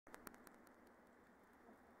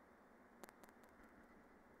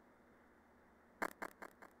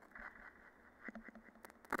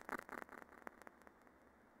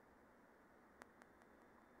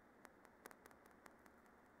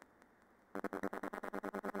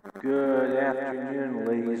Good afternoon,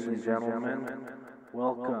 ladies and gentlemen.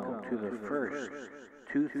 Welcome to the first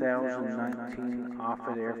 2019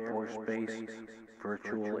 Offutt Air Force Base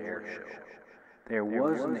Virtual Air Show. There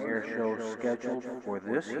was an air show scheduled for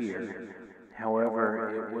this year,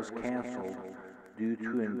 however, it was canceled due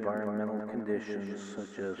to environmental conditions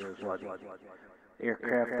such as flooding.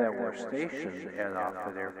 Aircraft that were stationed at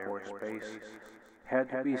Offutt Air Force Base had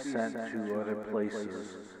to be sent to other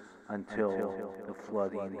places until the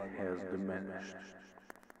flooding has diminished.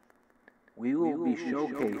 We will be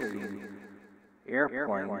showcasing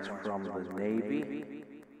airplanes from the Navy,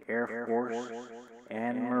 Air Force,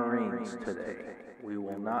 and Marines today. We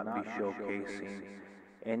will not be showcasing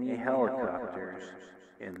any helicopters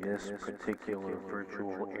in this particular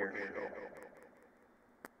virtual air show.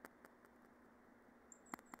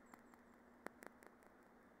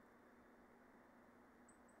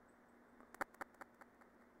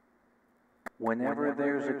 Whenever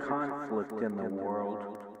there's a conflict in the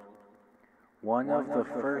world, one of the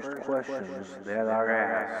first questions that are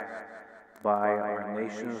asked by our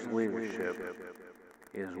nation's leadership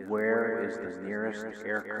is, where is the nearest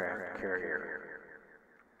aircraft carrier?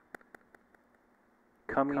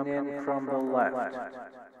 Coming in from the left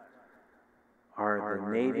are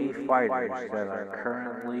the Navy fighters that are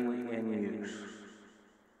currently in use.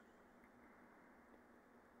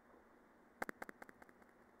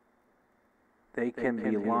 They can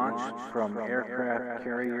be launched from aircraft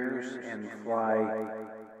carriers and fly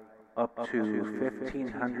up to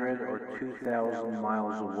 1,500 or 2,000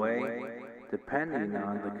 miles away, depending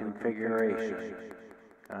on the configuration,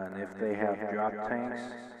 and if they have drop tanks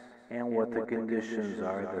and what the conditions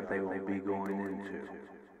are that they will be going into.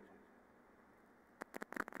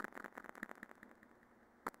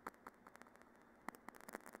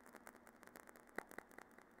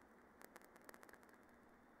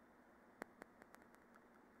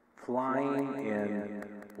 Flying in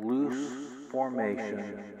loose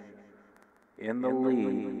formation in the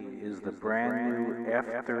lead is the brand new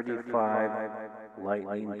F-35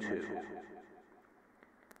 Lightning II.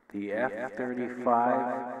 The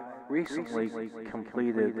F-35 recently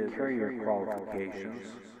completed carrier qualifications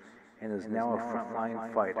and is now a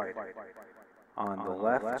frontline fighter. On the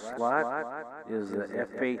left slot is the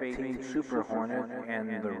F-18 Super Hornet,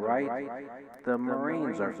 and the right, the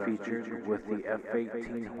Marines are featured with the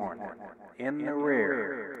F-18 Hornet. In the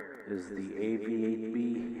rear is the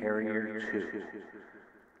AV-8B Harrier II,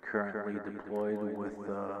 currently deployed with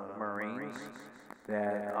the Marines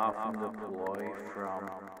that often deploy from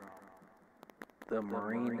the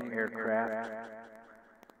Marine aircraft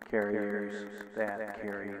carriers that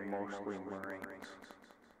carry mostly Marines.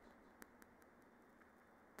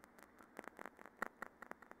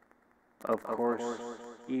 Of course,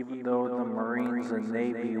 even though the Marines and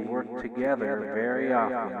Navy work together very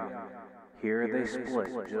often, here they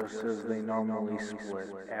split just as they normally split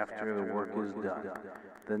after the work is done.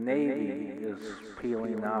 The Navy is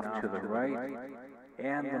peeling off to the right,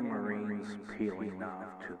 and the Marines peeling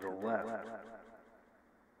off to the left.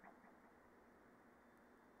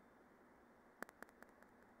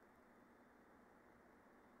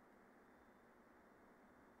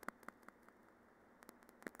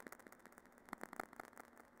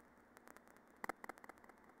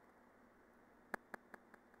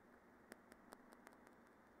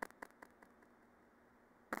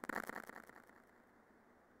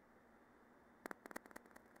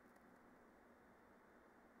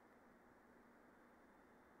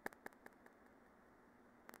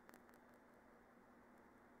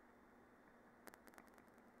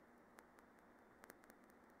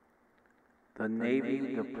 The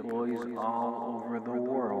Navy deploys all over the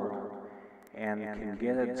world and can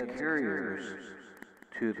get its carriers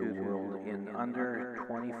to the world in under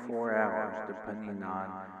 24 hours, depending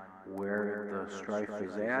on where the strife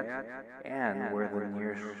is at and where the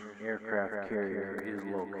nearest aircraft carrier is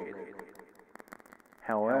located.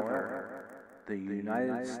 However, the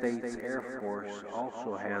United States Air Force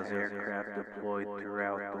also has aircraft deployed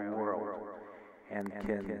throughout the world and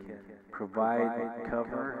can provide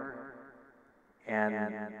cover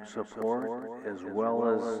and support, as well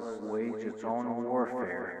as wage its own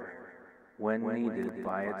warfare when needed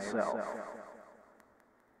by itself.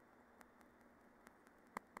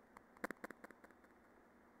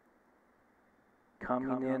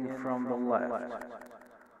 Coming in from the left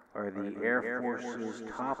are the Air Force's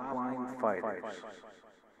top-line fighters.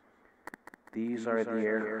 These are the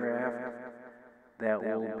aircraft that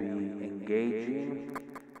will be engaging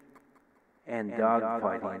and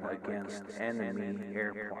dogfighting against enemy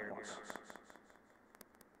airplanes.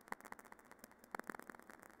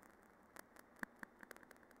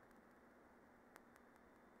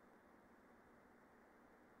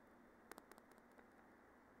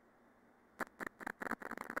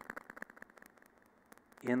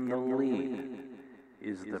 In the lead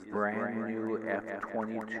is the brand new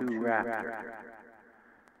F-22 Raptor.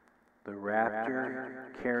 The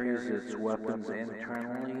Raptor carries its weapons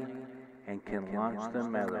internally and can launch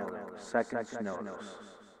them at a second's notice.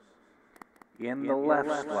 In the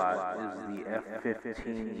left slot is the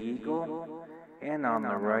F-15 Eagle, and on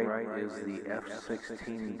the right is the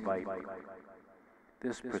F-16 Viper.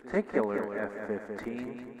 This particular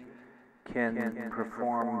F-15 can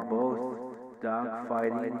perform both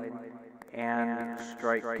dogfighting and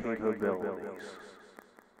strike capabilities.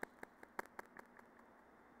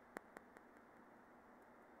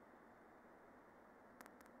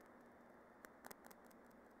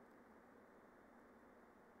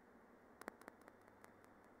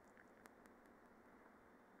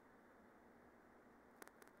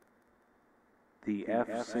 The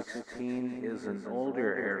F-16 is an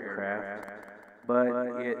older aircraft,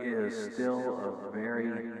 but it is still a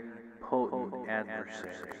very potent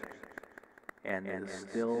adversary, and is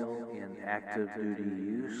still in active duty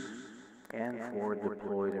use and forward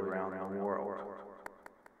deployed around the world.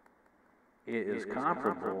 It is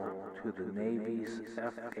comparable to the Navy's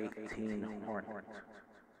F-18 Hornet.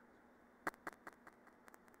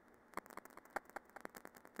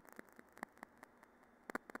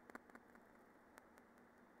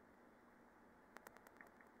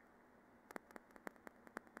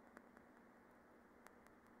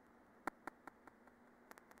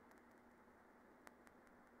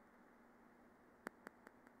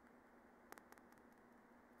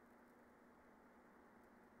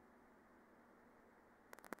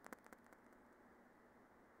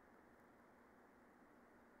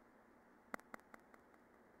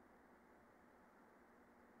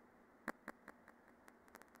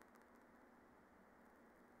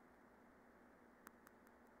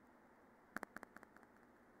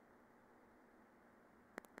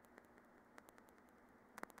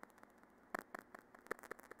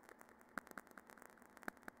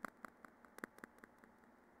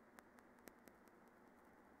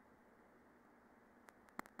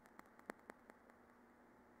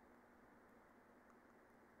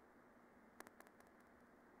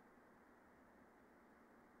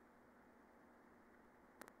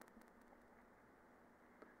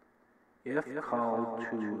 If called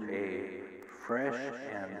to a fresh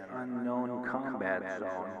and unknown combat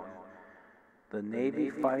zone, the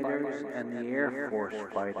Navy fighters and the Air Force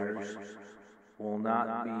fighters will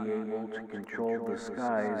not be able to control the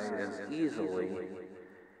skies as easily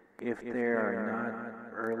if there are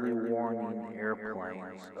not early warning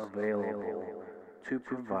airplanes available to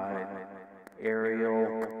provide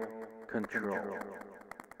aerial control.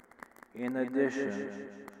 In addition,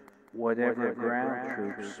 whatever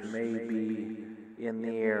ground troops may be in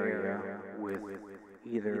the area with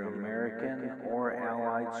either American or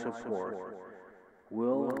Allied support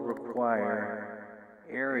will require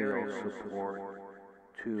aerial support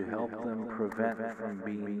to help them prevent from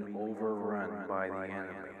being overrun by the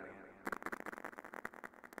enemy.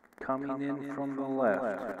 Coming in from the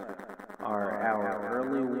left are our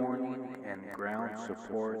early warning and ground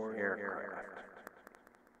support aircraft.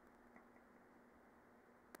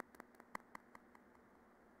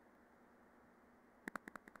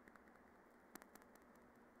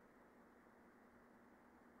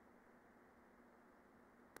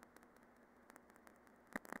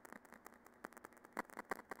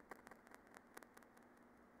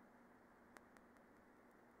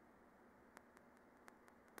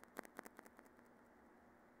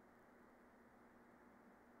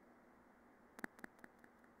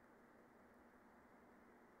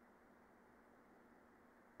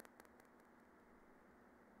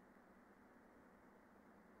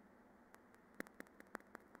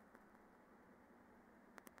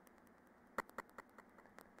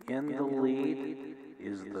 In the lead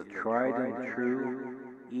is the tried and true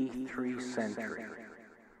E-3 Sentry.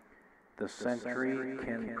 The Sentry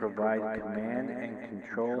can provide command and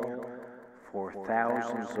control for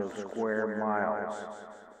thousands of square miles.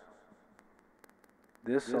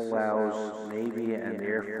 This allows Navy and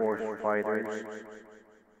Air Force fighters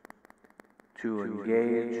to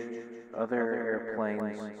engage other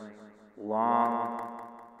airplanes long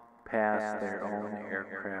past their own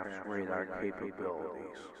aircraft's radar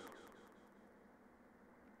capabilities.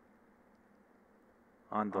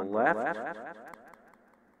 On the left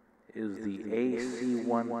is the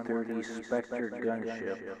AC-130 Spectre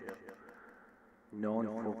gunship, known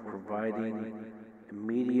for providing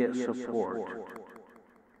immediate support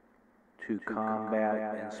to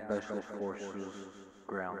combat and special forces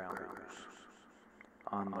ground crews.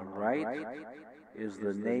 On the right is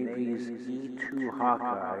the Navy's E-2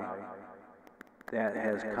 Hawkeye, that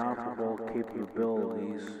has comparable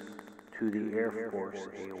capabilities to the Air Force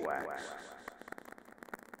AWACS.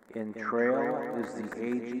 In trail is the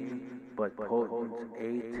aging but potent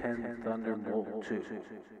A-10 Thunderbolt II.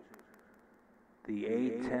 The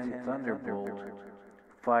A-10 Thunderbolt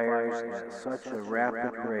fires at such a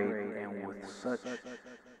rapid rate and with such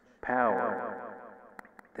power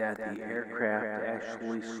that the aircraft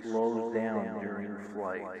actually slows down during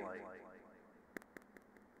flight.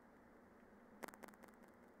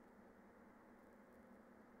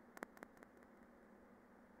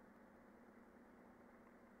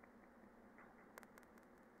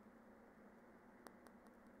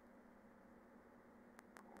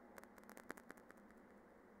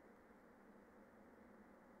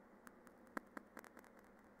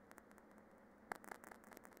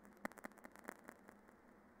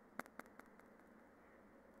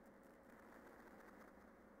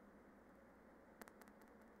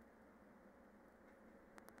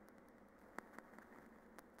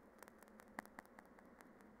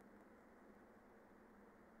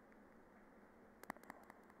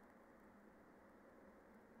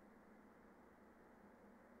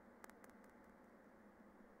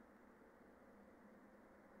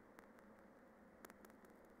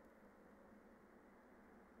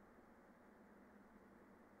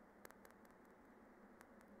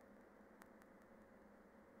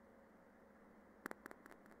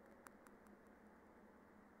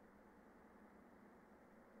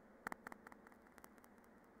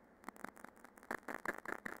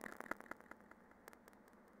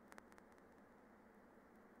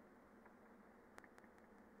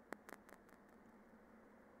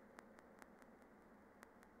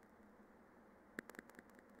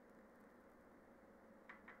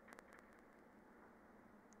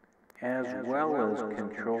 As well as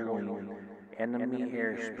controlling enemy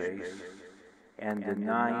airspace and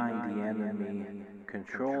denying the enemy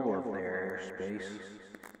control of their airspace,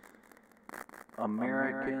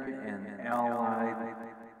 American and Allied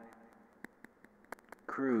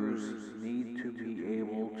crews need to be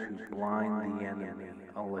able to blind the enemy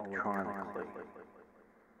electronically.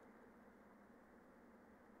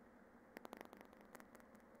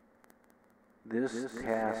 This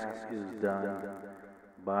task is done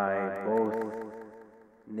by both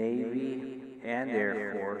Navy and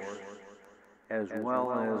Air Force, as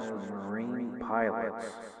well as Marine pilots,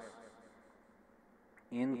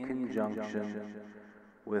 in conjunction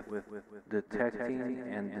with detecting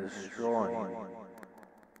and destroying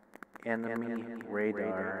enemy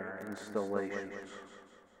radar installations.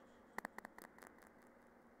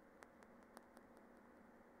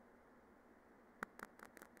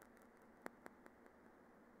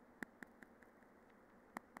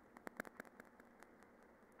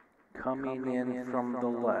 Coming in from the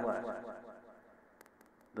left,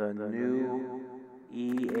 the new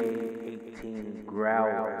EA-18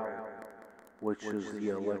 Growler, which is the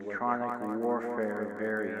electronic warfare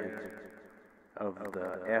variant of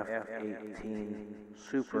the F-18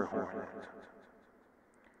 Super Hornet.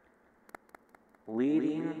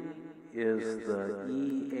 Leading is the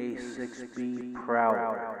EA-6B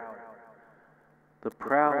Prowler. The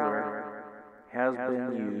Prowler has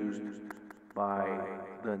been used by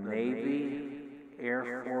the Navy,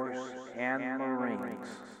 Air Force, and Marines,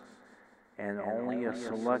 and only a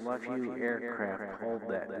select few aircraft hold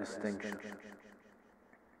that distinction.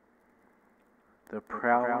 The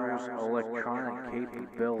Prowler's electronic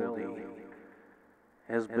capability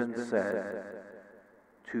has been said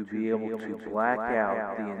to be able to black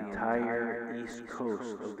out the entire east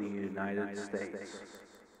coast of the United States.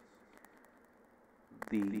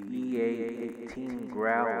 The EA-18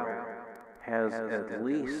 Growler has at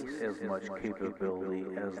least as much capability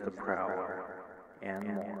as the Prowler,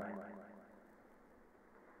 and more.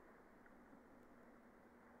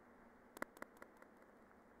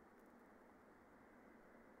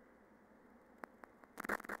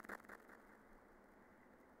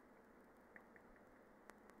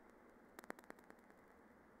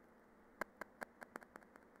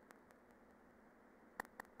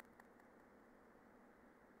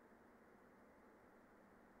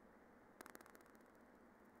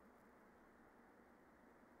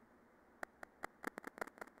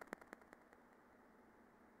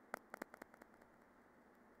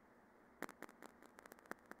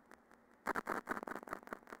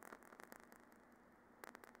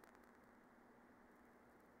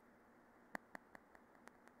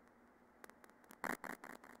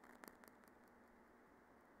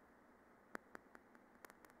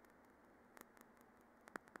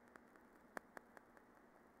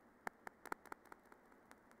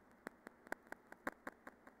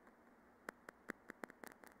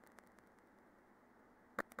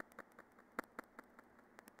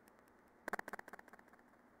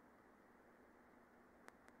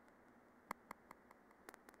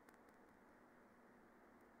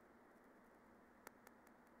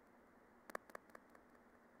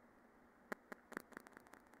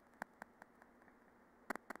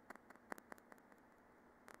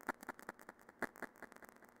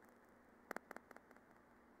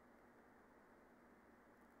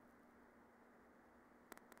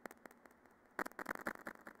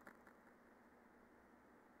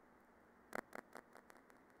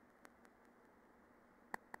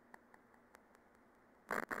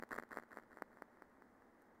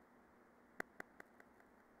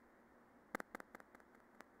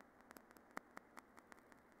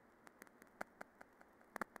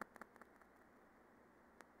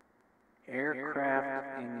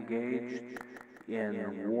 Aircraft engaged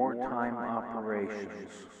in wartime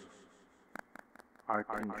operations are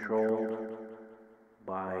controlled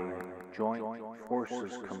by Joint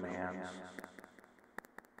Forces Commands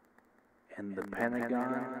and the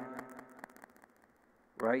Pentagon,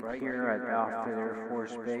 right here at Offutt Air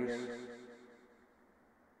Force Base,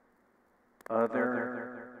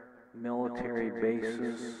 other military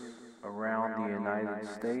bases around the United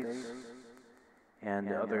States,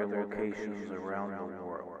 and other locations around the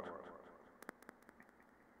world.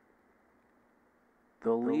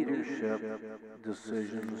 The leadership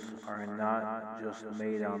decisions are not just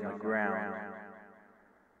made on the ground,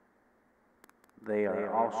 they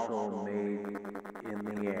are also made in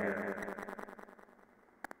the air.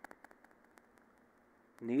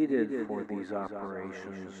 Needed for these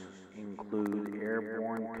operations include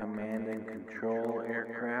airborne command and control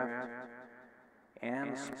aircraft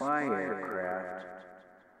and spy aircraft,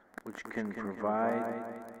 which can provide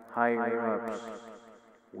higher-ups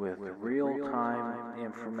with real-time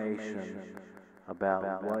information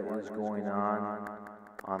about what is going on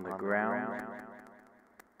the ground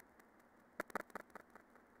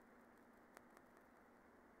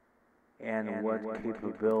and what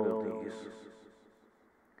capabilities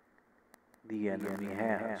the enemy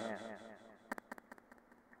has.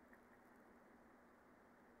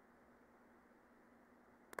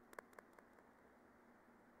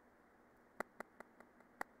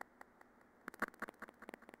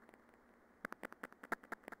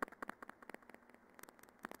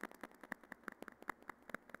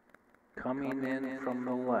 Coming in from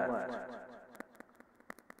the left,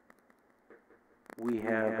 we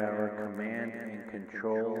have our command and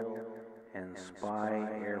control and spy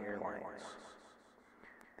airplanes.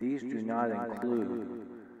 These do not include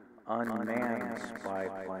unmanned spy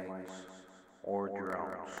planes or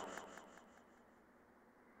drones.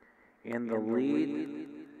 In the lead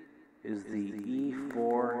is the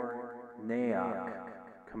E-4 NAOC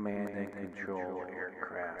command and control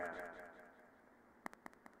aircraft.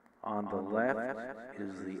 On the left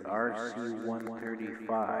is the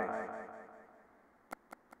RC-135.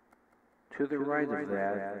 To the right of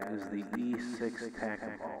that is the E-6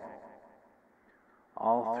 TACAMO.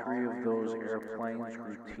 All three of those airplanes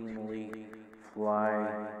routinely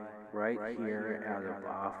fly right here out of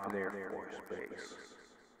Offutt Air Force Base.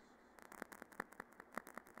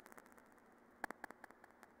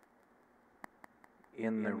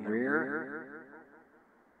 In the rear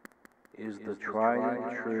is the tried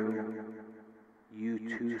and true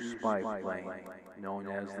U-2 spy plane, known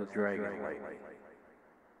as the Dragon Lady.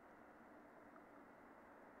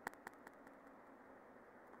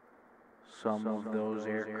 Some of those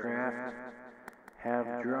aircraft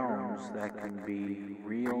have drones that can be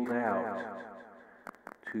reeled out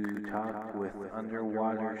to talk with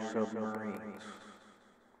underwater submarines.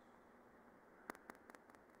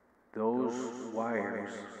 Those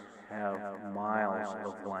wires have miles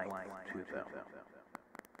of length to them.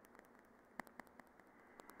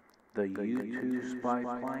 The U-2 spy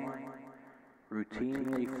plane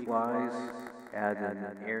routinely flies at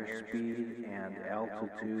an airspeed and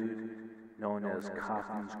altitude known as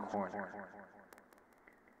Coffin's Corner.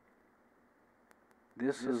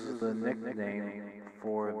 This is the nickname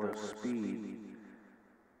for the speed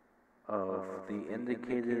of the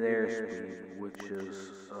indicated airspeed, which is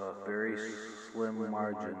a very slim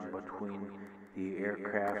margin between the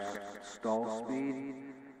aircraft's stall speed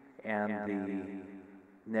and the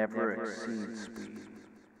never exceed speed,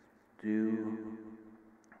 due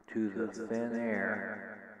to the thin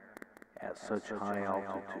air at such high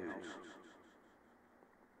altitudes.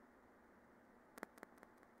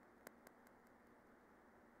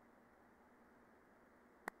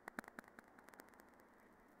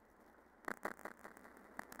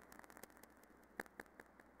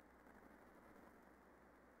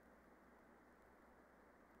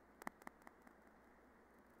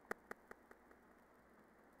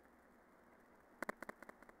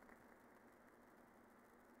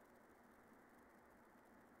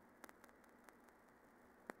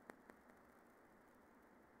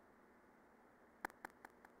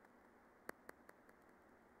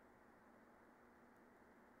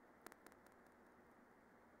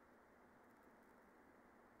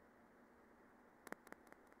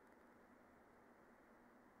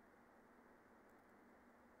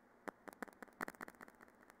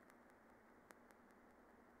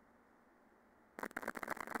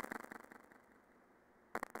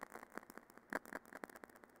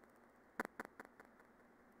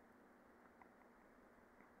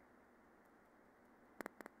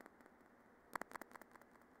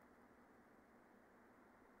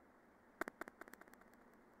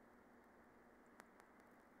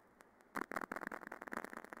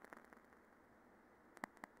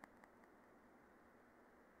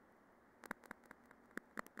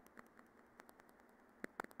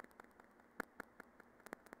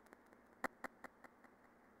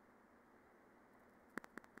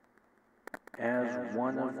 as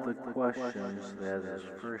one of the questions that is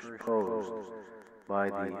first posed by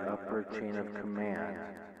the upper chain of command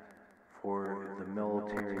for the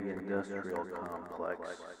military-industrial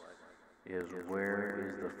complex is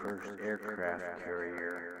where is the first aircraft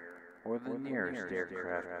carrier or the nearest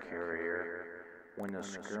aircraft carrier when a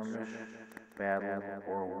skirmish, battle,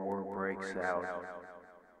 or war breaks out.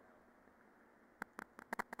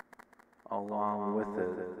 Along with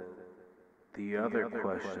it, the other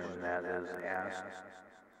question that is asked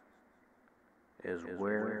is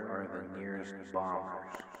where are the nearest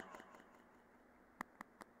bombers?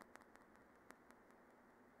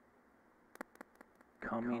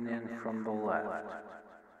 Coming in from the left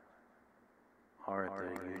are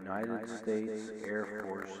the United States Air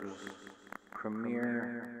Force's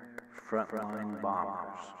premier frontline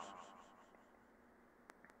bombers.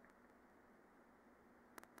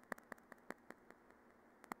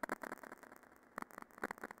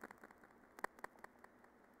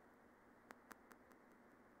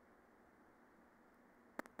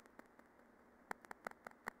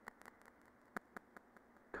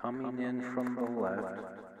 Coming in from the left,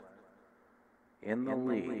 in the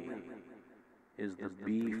lead, is the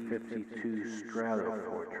B-52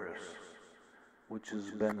 Stratofortress, which has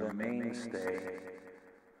been the mainstay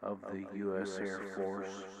of the U.S. Air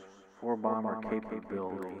Force for bomber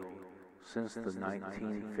capability since the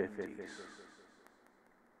 1950s.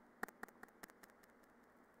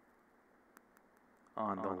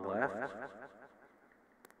 On the left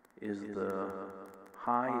is the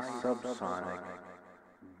high subsonic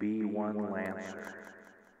B-1 Lancer.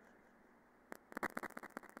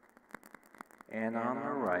 And on the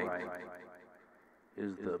right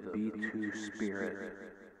is the B-2 Spirit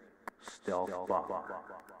stealth bomber.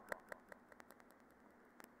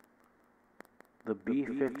 The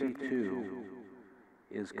B-52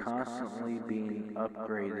 is constantly being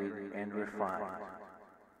upgraded and refined.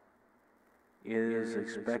 It is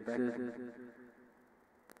expected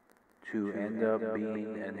to end up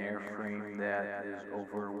being an airframe that is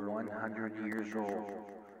over 100 years old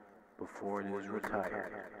before it is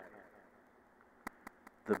retired.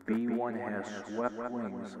 The B-1 has swept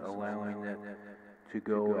wings, allowing it to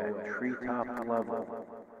go at treetop level,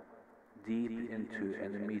 deep into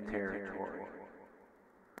enemy territory.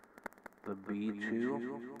 The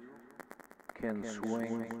B-2 can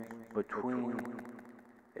swing between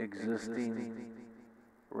existing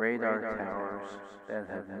radar towers that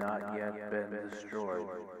have not yet been destroyed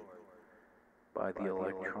by the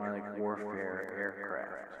electronic warfare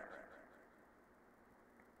aircraft.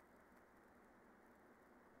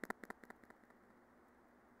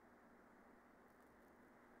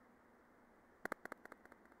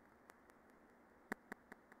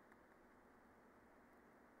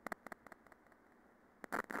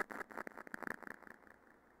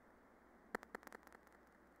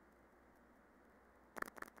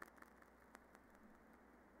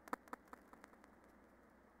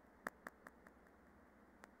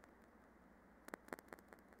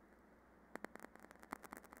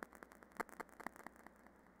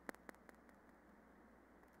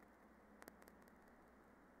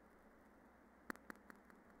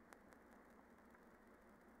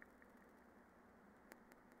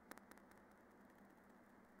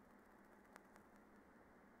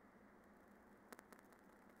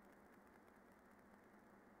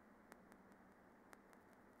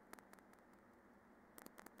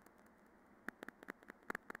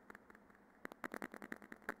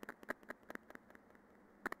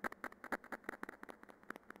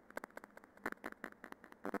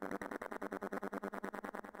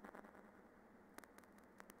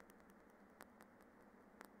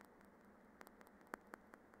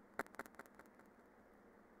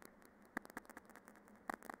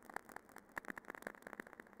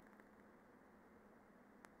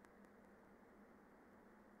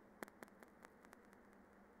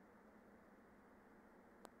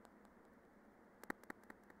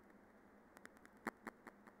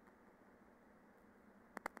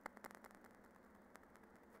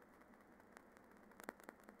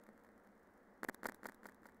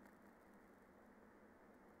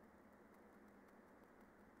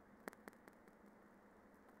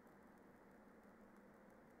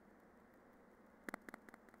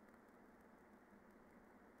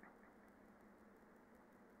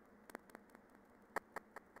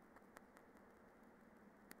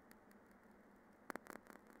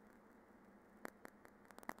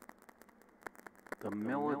 The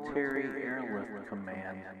Military Airlift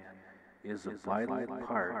Command is a vital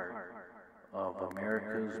part of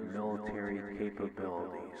America's military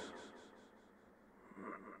capabilities.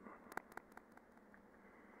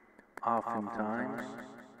 Oftentimes,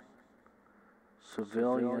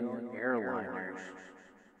 civilian airliners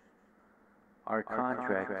are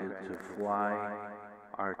contracted to fly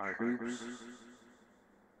our troops,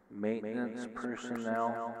 maintenance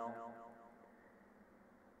personnel,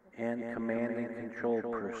 and command and control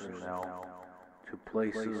personnel to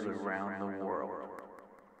places around the world.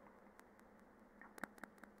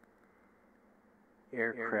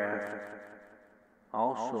 Aircraft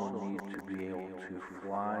also need to be able to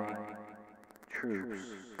fly troops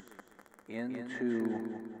into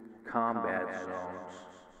combat zones,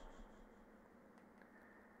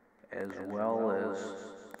 as well as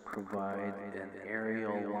provide an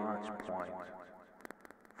aerial launch point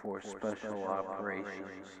for special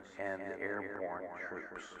operations and airborne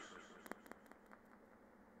troops.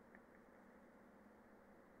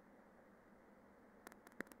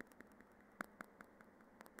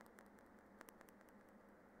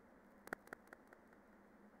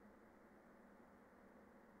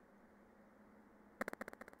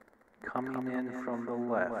 Coming in from the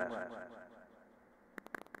left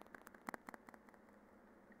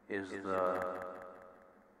is the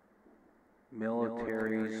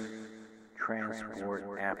military's transport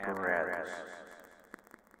apparatus.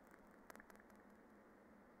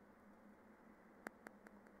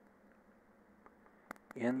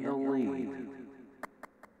 In the lead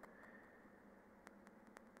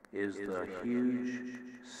is the huge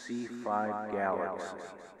C5 Galaxy.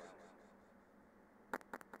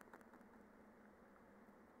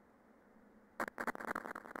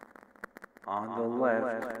 On the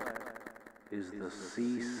left is the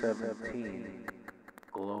C-17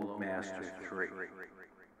 Globemaster III.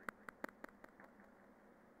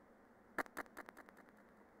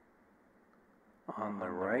 On the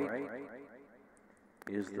right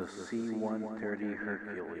is the C-130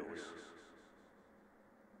 Hercules.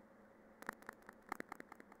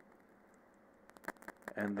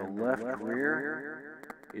 And the left rear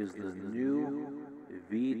is the new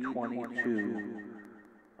V-22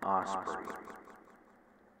 Osprey,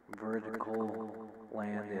 vertical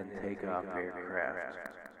land and takeoff aircraft.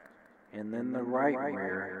 And then the right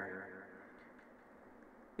rear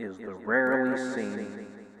is the rarely seen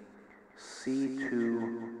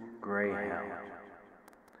C-2 Greyhound,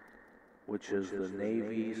 which is the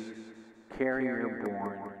Navy's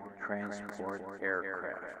carrier-borne transport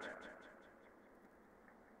aircraft.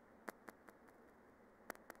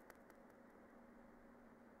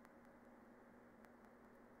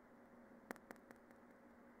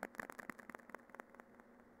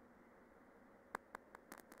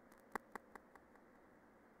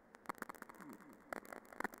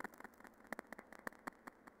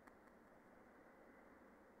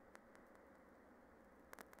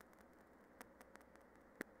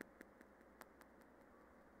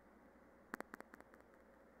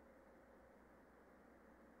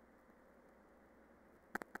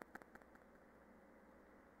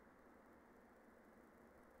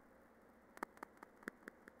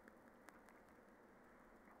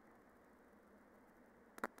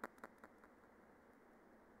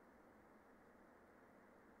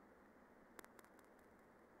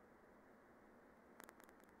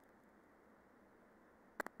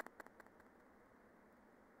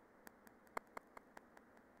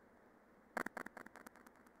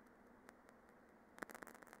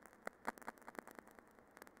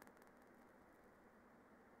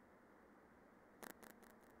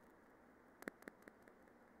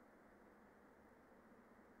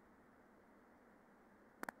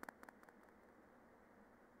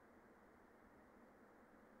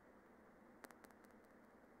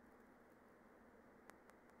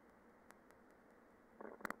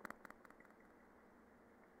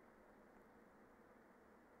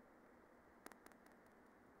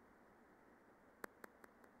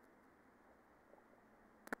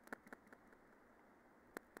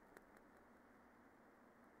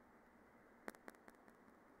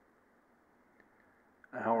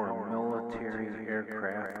 Our military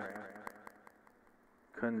aircraft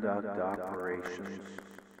conduct operations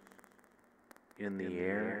in the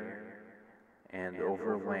air and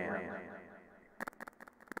over land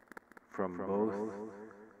from both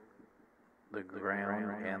the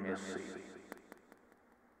ground and the sea.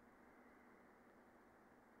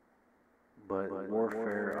 But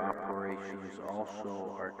warfare operations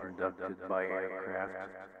also are conducted by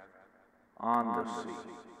aircraft on the sea.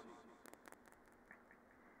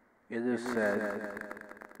 It is said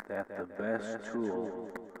that the best tool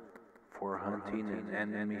for hunting an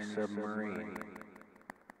enemy submarine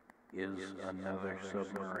is another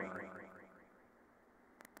submarine.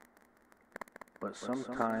 But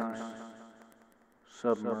sometimes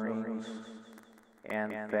submarines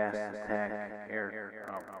and fast attack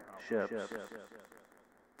ships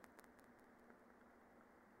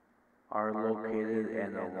are located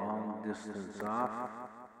and a long distance off,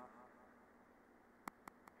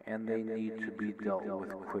 and they need to be dealt with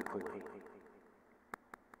quickly.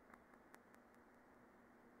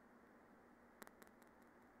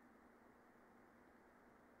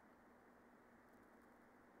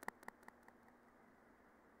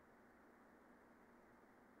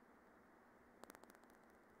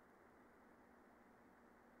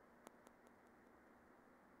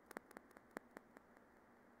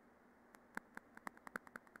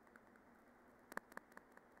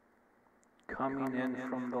 Coming in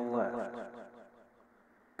from the left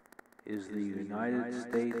is the United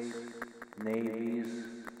States Navy's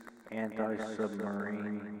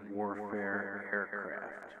anti-submarine warfare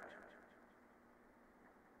aircraft.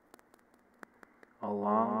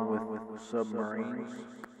 Along with submarines,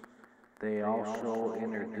 they also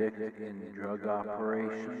interdict in drug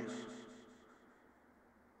operations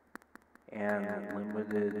and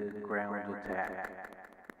limited ground attack.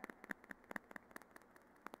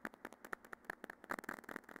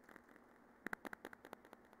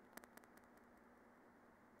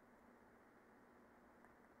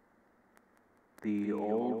 The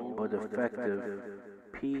old but effective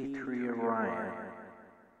P-3 Orion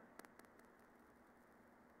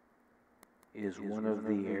is one of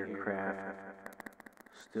the aircraft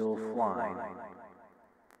still flying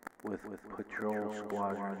with patrol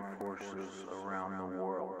squadron forces around the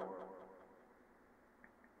world.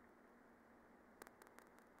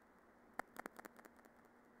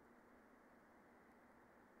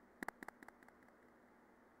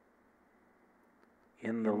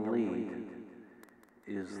 In the lead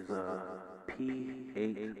is the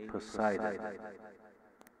P-8 Poseidon,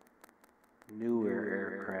 newer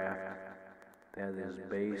aircraft that is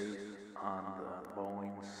based on the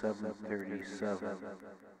Boeing 737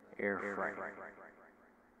 airframe.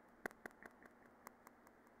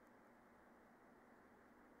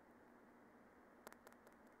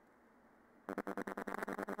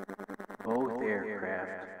 Both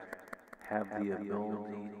aircraft have the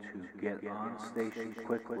ability to get on station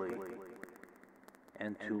quickly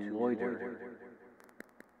and to loiter,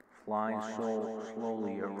 flying so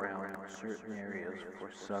slowly around certain areas for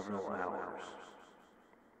several hours.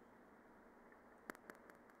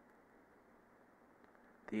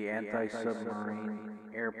 The anti-submarine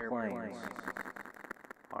airplanes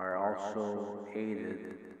are also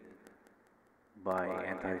aided by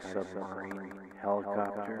anti-submarine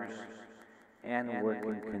helicopters and work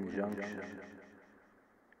in conjunction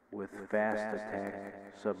with fast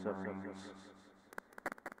attack submarines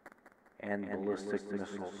and ballistic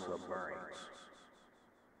missile submarines.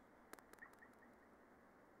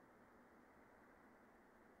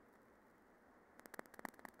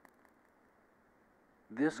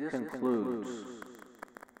 This concludes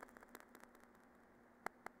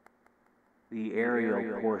the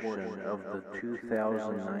aerial portion of the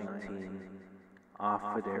 2019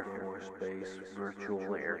 Offutt Air Force Base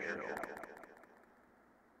Virtual Air Show.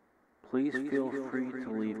 Please feel free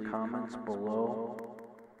to leave comments below,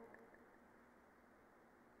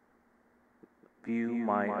 view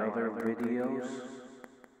my other videos,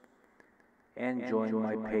 and join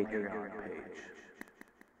my Patreon page.